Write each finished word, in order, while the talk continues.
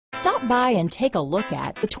Stop by and take a look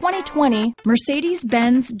at the 2020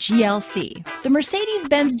 Mercedes-Benz GLC. The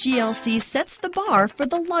Mercedes-Benz GLC sets the bar for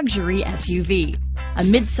the luxury SUV. A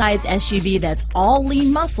mid-size SUV that's all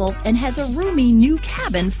lean muscle and has a roomy new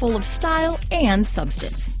cabin full of style and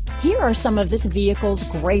substance. Here are some of this vehicle's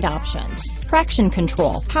great options: traction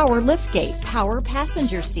control, power liftgate, power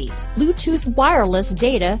passenger seat, Bluetooth wireless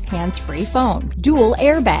data, hands-free phone, dual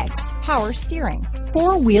airbags, power steering,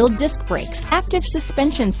 four-wheel disc brakes, active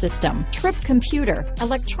suspension system, trip computer,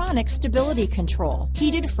 electronic stability control,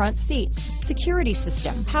 heated front seats, security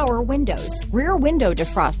system, power windows, rear window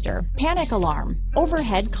defroster, panic alarm,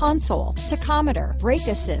 overhead console, tachometer, brake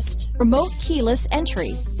assist, remote keyless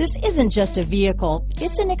entry. This isn't just a vehicle,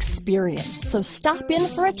 it's an experience. So stop in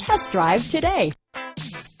for a test drive today.